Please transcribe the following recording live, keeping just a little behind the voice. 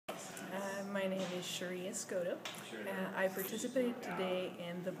My name is Sheree Escoto. I participated today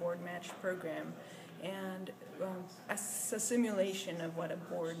in the BoardMatch program, and as a simulation of what a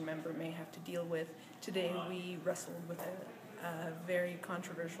board member may have to deal with, today we wrestled with a very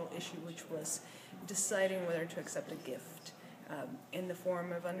controversial issue, which was deciding whether to accept a gift in the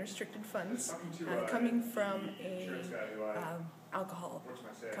form of unrestricted funds coming from a alcohol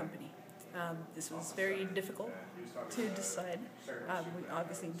company. This was very difficult to decide. We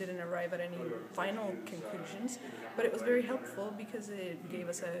obviously didn't arrive at any final conclusions, but it was very helpful because it gave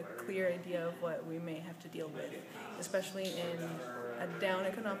us a clear idea of what we may have to deal with, especially in a down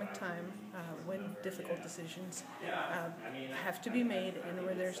economic time when difficult decisions have to be made and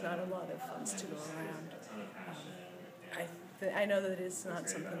where there's not a lot of funds to go around. I know that it's not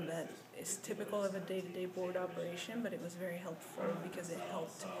something that is typical of a day-to-day board operation, but it was very helpful because it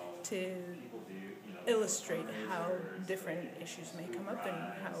helped to illustrate how different issues may come up and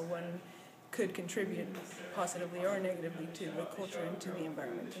how one could contribute positively or negatively to the culture and to the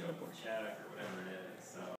environment in the board.